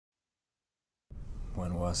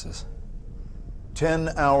When was this? 10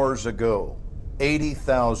 hours ago.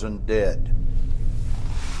 80,000 dead.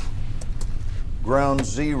 Ground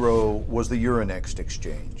Zero was the Euronext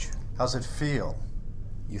exchange. How's it feel?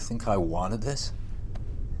 You think I wanted this?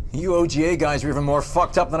 You OGA guys are even more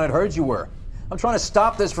fucked up than I'd heard you were. I'm trying to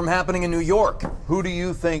stop this from happening in New York. Who do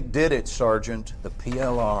you think did it, Sergeant? The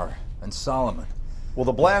PLR and Solomon. Well,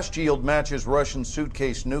 the blast yield matches Russian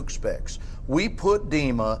suitcase nuke specs. We put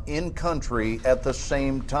Dima in country at the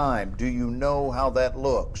same time. Do you know how that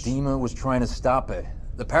looks? Dima was trying to stop it.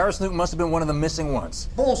 The Paris nuke must have been one of the missing ones.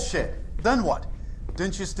 Bullshit. Then what?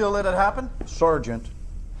 Didn't you still let it happen? Sergeant,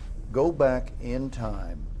 go back in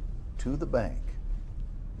time to the bank.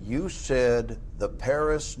 You said the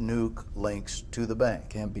Paris nuke links to the bank.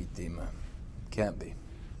 Can't be, Dima. Can't be.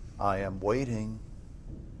 I am waiting.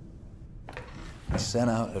 I sent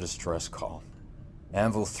out a distress call.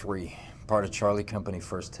 Anvil 3, part of Charlie Company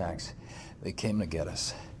First Tax. They came to get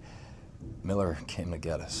us. Miller came to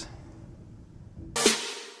get us.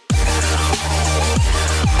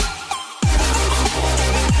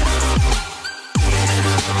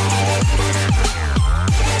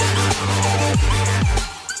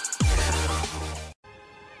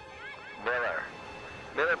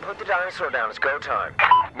 Miller, put the dinosaur down. It's go time.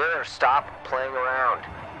 Miller, stop playing around.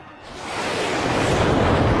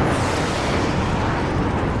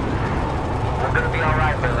 We're gonna be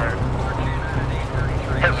alright, Miller.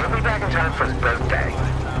 Hey, we'll be back in time for his birthday.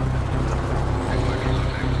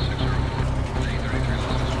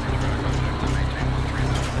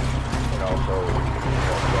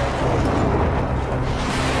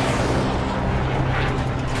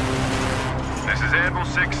 This is Anvil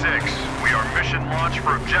 6-6. We are mission launch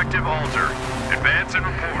for Objective Alter. Advance and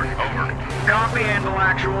report. Over. Copy, Anvil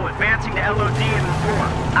Actual. Advancing to LOD and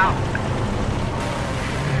report. Out.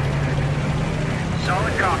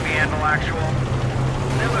 Solid copy, Anvil Actual.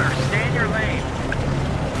 Miller, stay in your lane.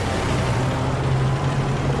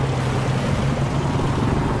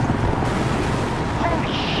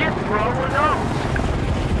 Holy shit, bro, what are those?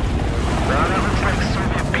 That looks like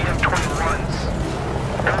Soviet BF-21s.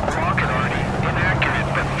 Old rocket arty. Inaccurate,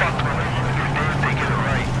 but fuck with it. You're damn they get it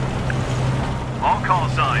right. All call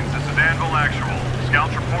signs. This is Anvil Actual.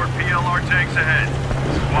 Scouts report PLR tanks ahead.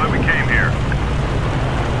 This is why we came here.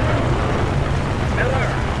 Miller,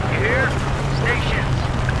 you here? Stations.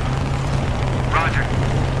 Roger.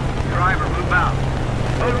 Driver, move out.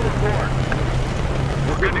 Total report.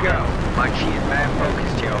 We're good to go. My key is mad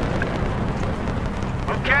focused, yo.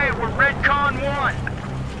 Okay, we're Redcon 1.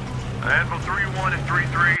 Anvil 3-1 and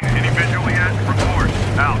 3-3. Any visual yet? Report.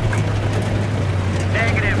 Out.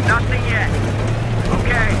 Negative, nothing yet.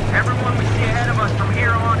 Okay, everyone we see ahead of us from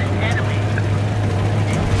here on is enemy.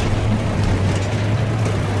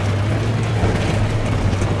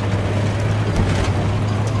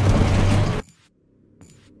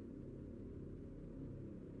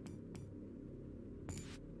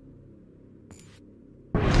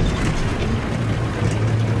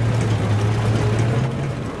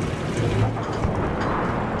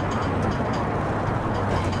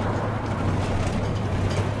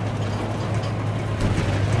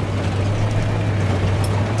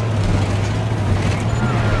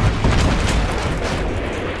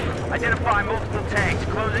 Identify multiple tanks,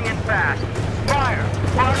 closing in fast. Fire!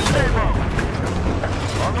 Fire Sabo!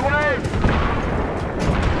 On the way!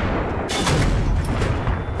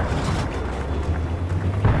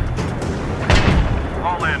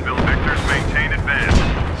 All Anvil victors maintain advance.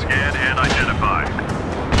 Scan and identify.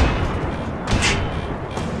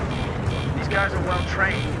 These guys are well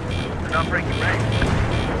trained. They're not breaking range.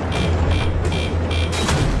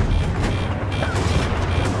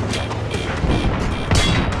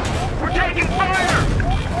 We're taking fire!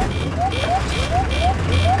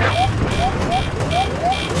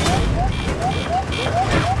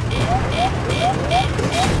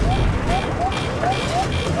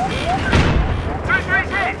 Three-three's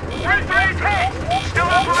hit! Three-three's hit! Still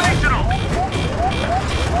operational!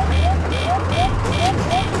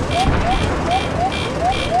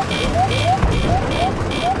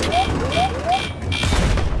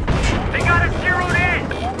 They got it zeroed in!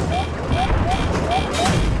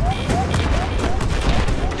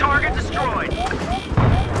 Target destroyed!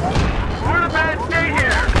 We're in a bad state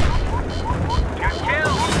here! Good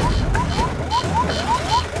kill!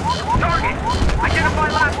 Target! Identify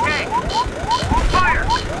last tank! Fire!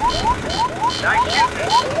 Nice shooting!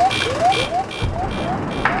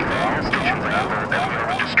 All stations Alpha, that we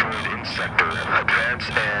are destroyed in sector. Advance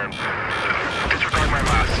and... Disregard my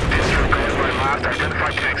last. Disregard my last.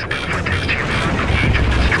 Identify tanks. Identify tanks to your front. Engage and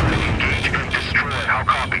destroy. Engage and destroy. How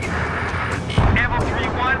copy? Anvil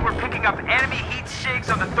 3-1, we're picking up enemy heat 6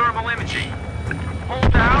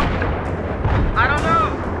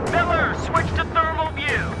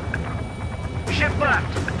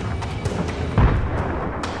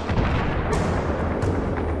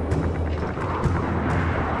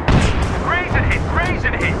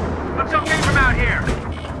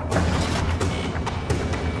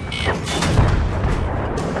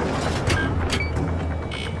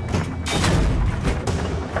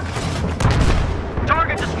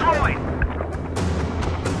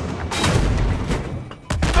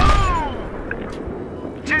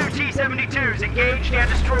 3-2s engaged and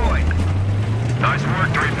destroyed. Nice work,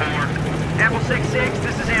 3-4. Anvil 6-6,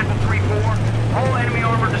 this is Anvil 3-4. All enemy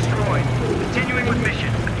armor destroyed. Continuing with mission.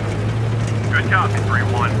 Good copy,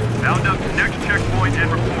 3-1. Bound up to next checkpoint and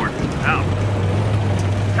report. Out.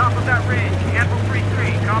 Top of that ridge, Anvil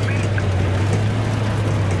 3-3, copy?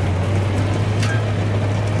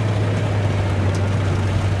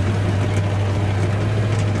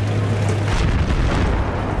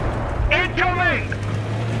 Incoming!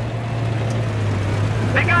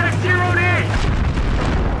 They got us zeroed in!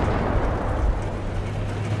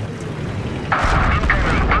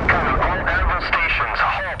 Incoming, all Anvil stations.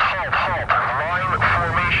 Halt. Line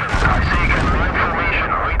formation. I say again, line formation.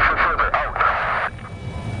 Wait for further. Out.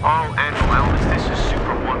 All Anvil elements, this is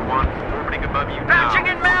Super 1-1. Orbiting above you now. Patching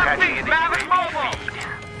in Maverick! Catching in the Maverick UAV mobile! feed.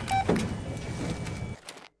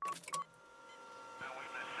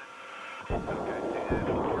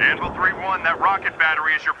 Anvil 3-1, that rocket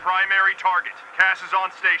battery is your primary target. Cass is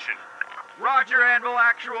on station. Roger, Anvil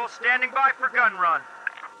Actual, standing by for gun run.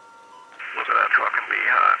 Look at that fucking me,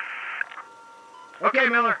 huh? Okay,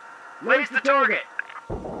 Miller. Lace the target.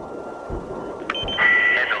 Anvil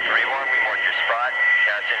 3-1, we marked your spot.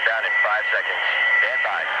 Cass inbound in 5 seconds. Stand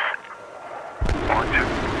by. 1, 2.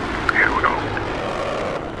 Here we go.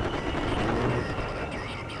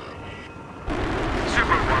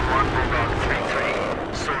 Super 1-1, Bulldog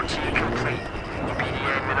 3-3. Sortie complete.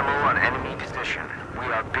 BDA minimal on enemy position. We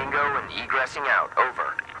are bingo and egressing out.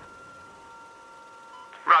 Over.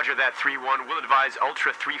 Roger that, 3-1. We'll advise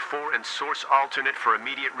Ultra 3-4 and Source Alternate for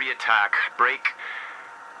immediate re-attack. Break.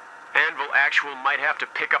 Anvil Actual might have to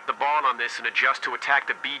pick up the ball on this and adjust to attack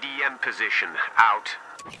the BDM position. Out.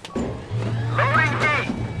 Loading D.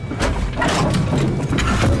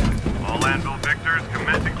 All Anvil Victors,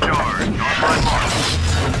 commencing charge. On my mark.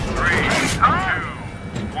 3,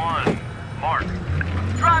 2, 1, mark.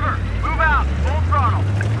 Driver, move out. Full throttle.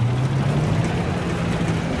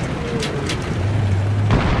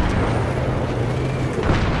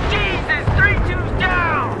 Jesus, 3-2's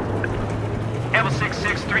down. Anvil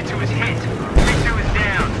 6-6, 3-2 is hit. 3-2 is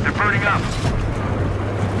down. They're burning up.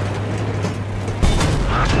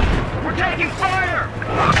 We're taking fire!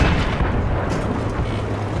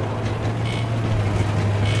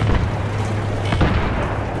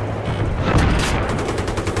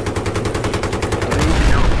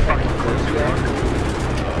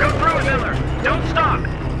 Go through it, Miller. Don't stop.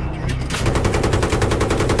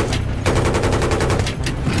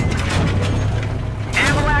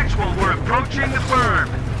 Anvil Actual, we're approaching the berm.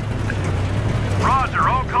 Roger,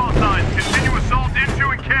 all call signs. Continue assault into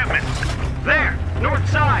encampment. There, north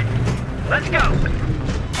side. Let's go.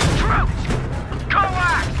 Troops!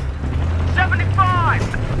 Coax! 75!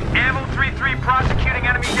 Anvil 3-3 prosecuting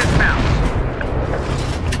enemy dismounts.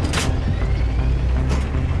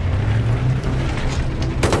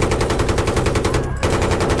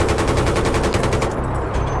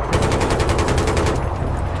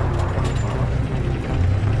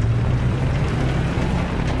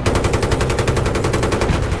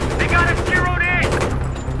 They got us zeroed in!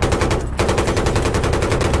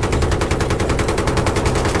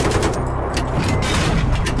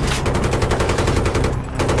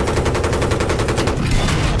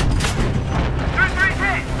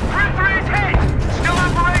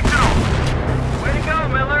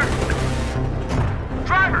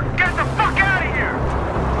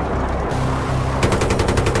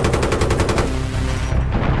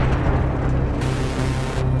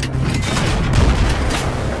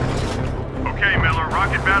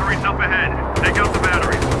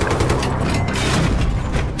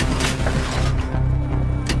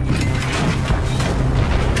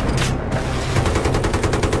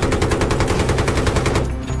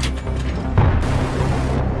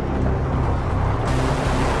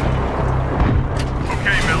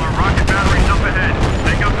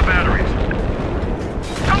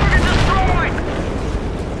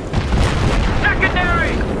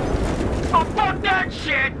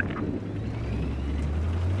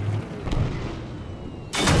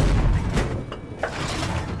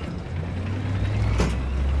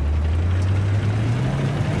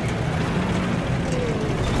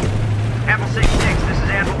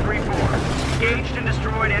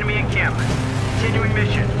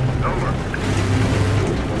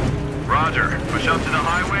 Push up to the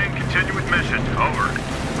highway and continue with mission. Over.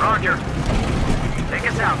 Roger. Take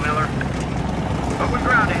us out, Miller. Open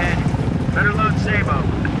ground ahead. Better load Sabo.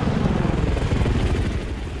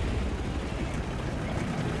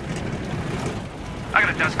 I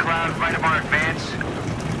got a dust cloud right of our advance.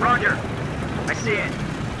 Roger. I see it.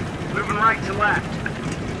 Moving right to left.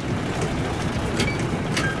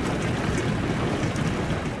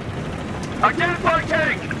 Identify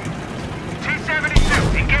tank!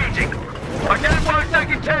 T-72, engaging. Identify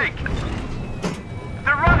second tank.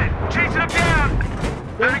 They're running, chasing them down.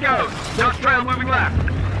 There he goes. Dutch trail moving left.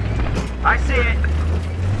 I see it.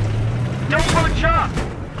 Don't bunch up.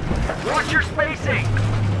 Watch your spacing.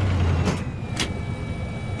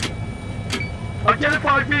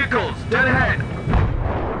 Identify vehicles, dead ahead.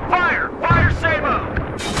 Fire! Fire Sabo!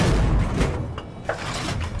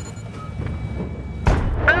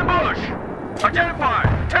 Ambush!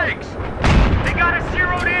 Identify! Tanks! They got us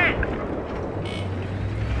zeroed in!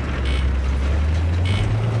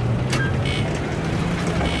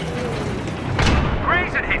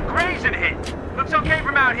 Grazing hit! Looks okay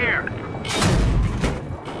from out here.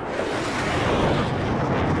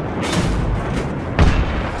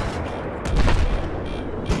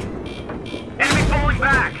 Enemy falling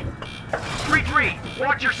back! 3-3,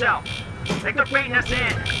 watch yourself! Think they're baiting us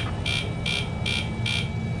in!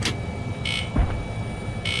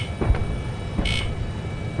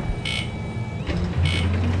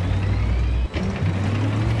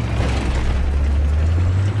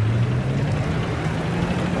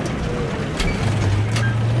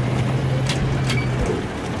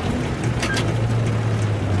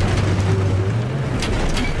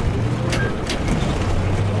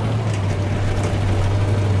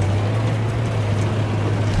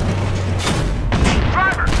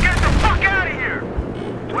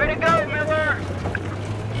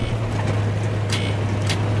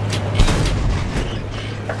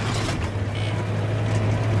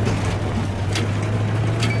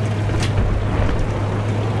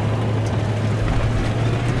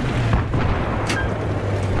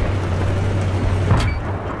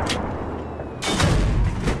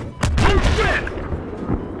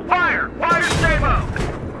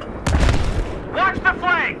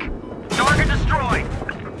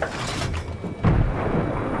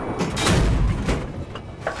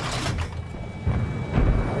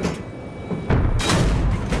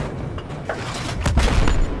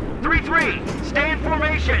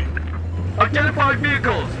 Identified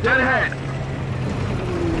vehicles, dead ahead.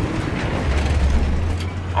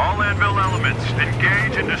 All Anvil elements,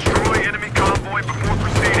 engage and destroy enemy convoy before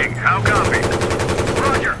proceeding. How copy?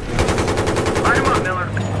 Roger. Line him up, Miller.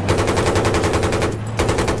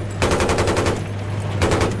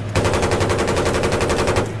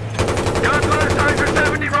 Gunfire Tiger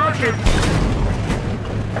 70 rockets.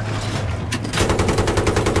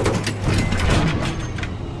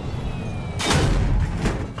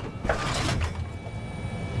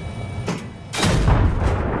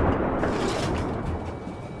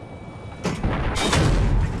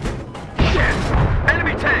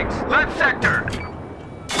 Left sector!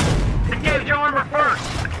 Engage armor first!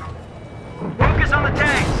 Focus on the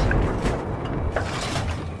tanks!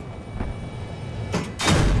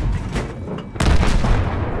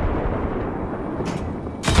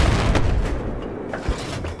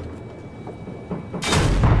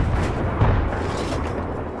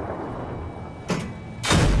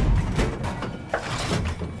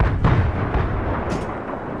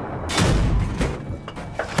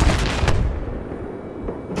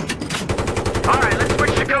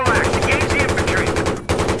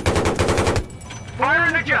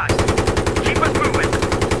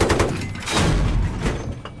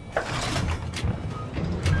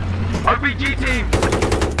 RPG team!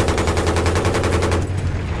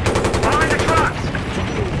 Behind the trucks!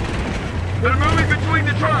 They're moving between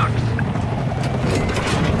the trucks!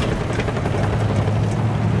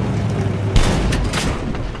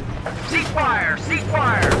 Ceasefire!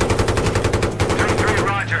 Ceasefire! 3-3,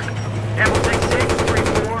 roger. Apple 6-6,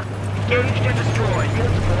 3-4. Engaged and destroyed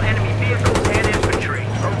multiple enemy vehicles and infantry.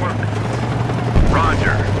 Over.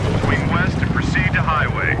 Roger. Swing west and proceed to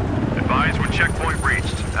highway. Advise when checkpoint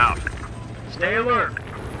reached. Out. Stay alert.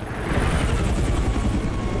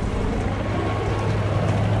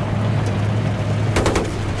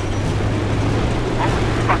 Holy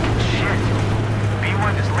fucking shit.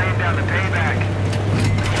 B1 just laying down the payback.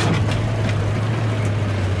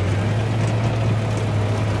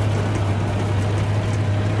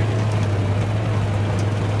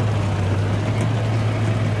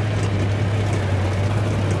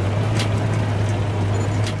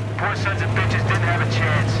 Poor sons of bitches didn't have a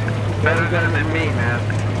chance. Better than me, man.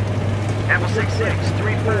 Apple 6-6,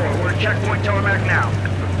 3-4, we're at checkpoint tarmac now.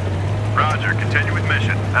 Roger, continue with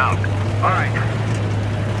mission. Out. Alright.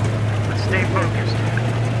 Let's stay focused.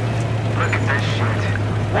 Look at this shit.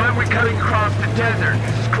 Why are we cutting across the desert?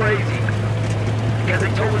 This is crazy. Because they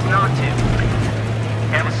told us not to.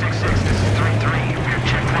 Apple 6-6, this is 3-3. We're at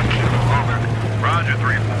checkpoint Kilo, over. Roger,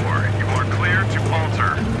 3-4. You are clear to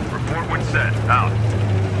alter. Report when set. Out.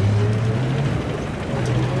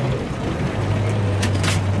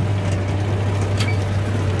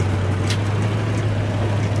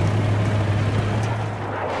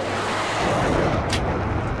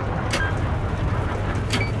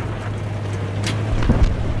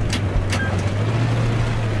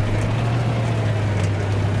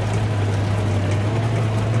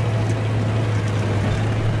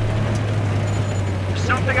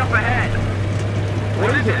 something up ahead.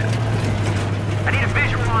 What is it? I need a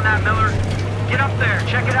visual on that, Miller. Get up there,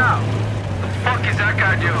 check it out. The fuck is that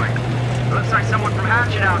guy doing? It looks like someone from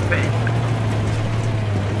Hatchet Outfit.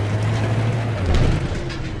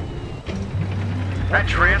 That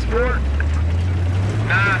transport?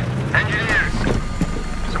 Nah, engineers.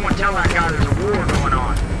 Someone tell that guy there's a war going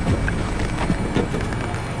on.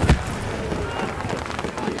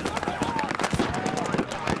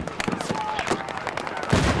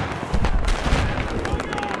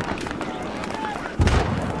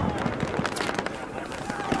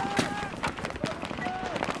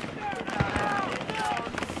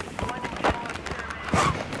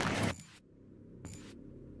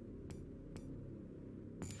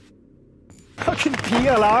 Fucking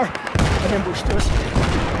PLR ambushed us.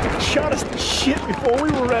 Shot us to shit before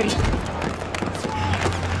we were ready.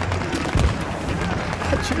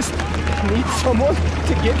 I just need someone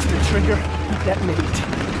to get to the trigger and detonate.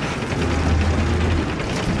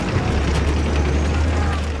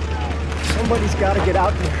 Somebody's gotta get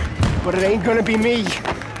out there, but it ain't gonna be me.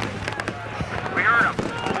 We heard him.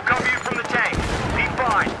 We'll cover you from the tank. Be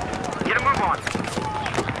fine. Get a move on.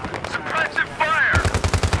 Suppressive fire!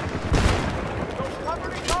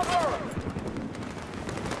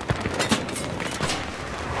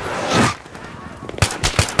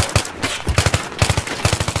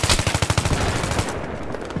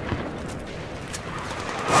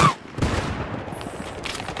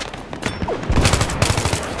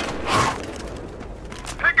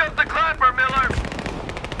 Pick up the clapper, Miller!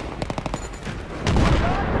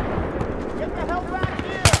 Get the hell back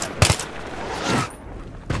here!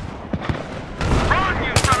 Run,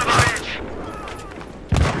 you son of a bitch!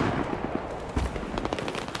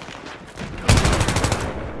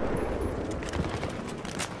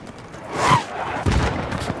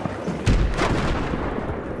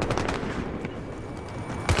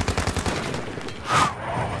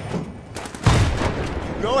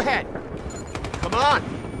 Go ahead. Come on,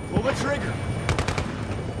 pull the trigger.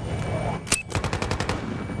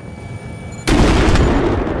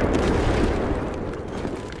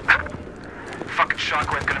 Fucking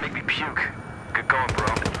shockwave gonna make me puke. Good going,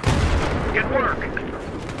 bro. Good work.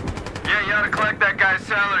 Yeah, you ought to collect that guy's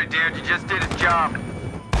salary, dude. You just did his job.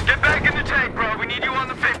 Get back in the tank, bro. We need you on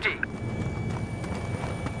the 50.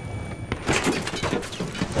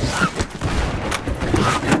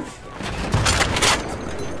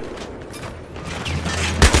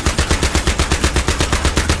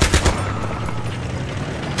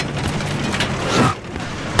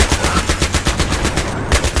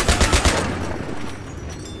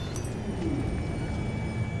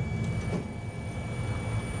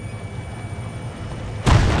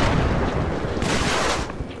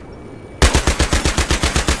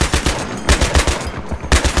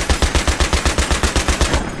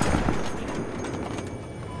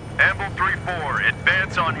 Anvil 3-4,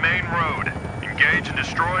 advance on main road. Engage and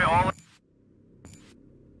destroy all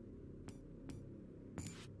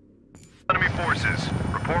enemy forces.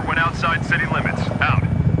 Report when outside city limits. Out.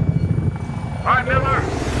 All right, Miller.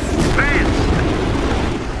 Advance.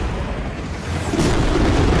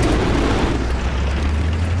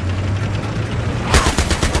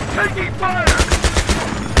 Taking fire!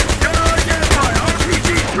 Gotta identify RPG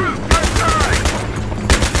troops left side!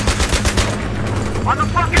 On the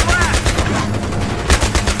fucking left!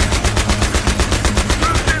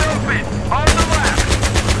 Boost it open! On the left!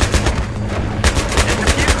 It's a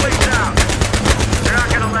few clicks out. They're not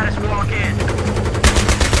gonna let us walk in.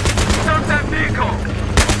 Start that vehicle!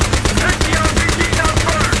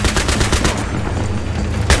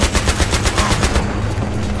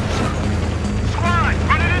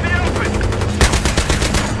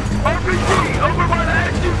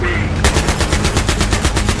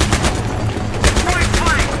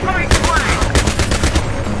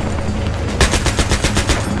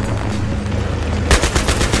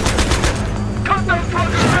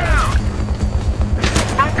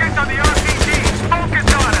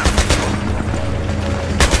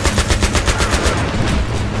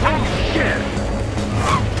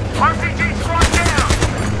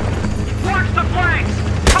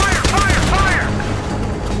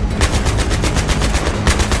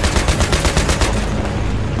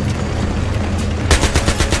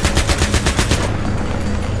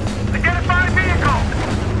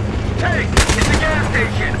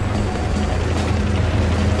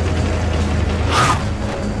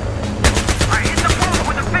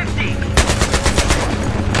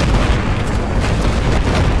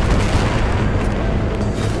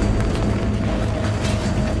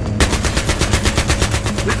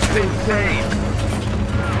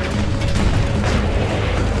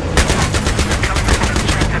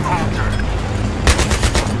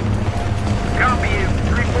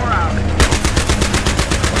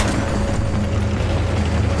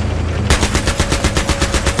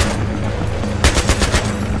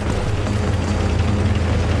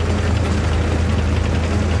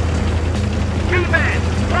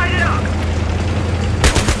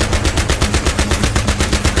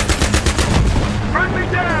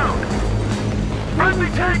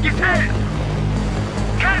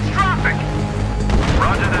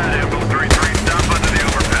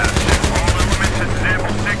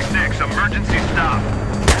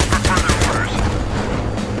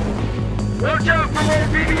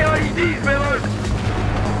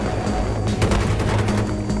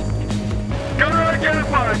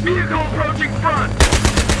 guys, vehicle approaching front!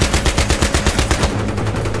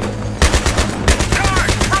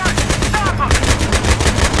 Guard, front! Stop them!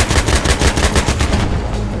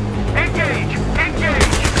 Engage!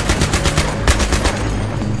 Engage!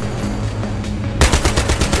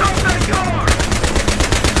 Stop that car!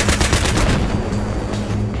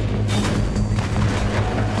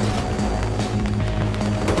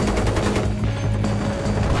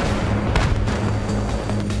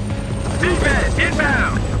 Defense,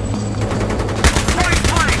 inbound! Right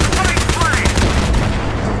flank! Right flank!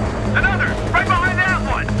 Another! Right behind that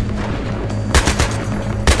one!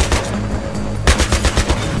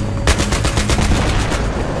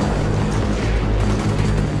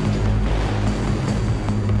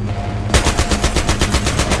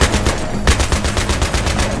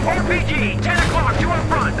 RPG, 10 o'clock, to our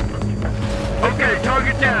front! Okay,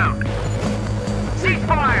 target down! Cease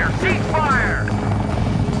fire! Cease fire!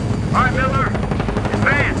 All right, Miller.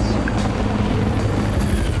 Advance.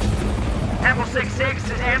 Anvil 6-6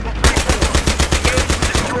 is Anvil 3-4. Engage and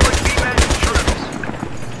destroy B-Man's troops.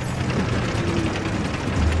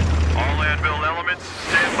 All Anvil elements,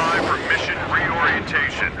 stand by for mission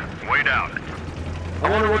reorientation. Wait out. I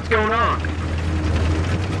wonder what's going on.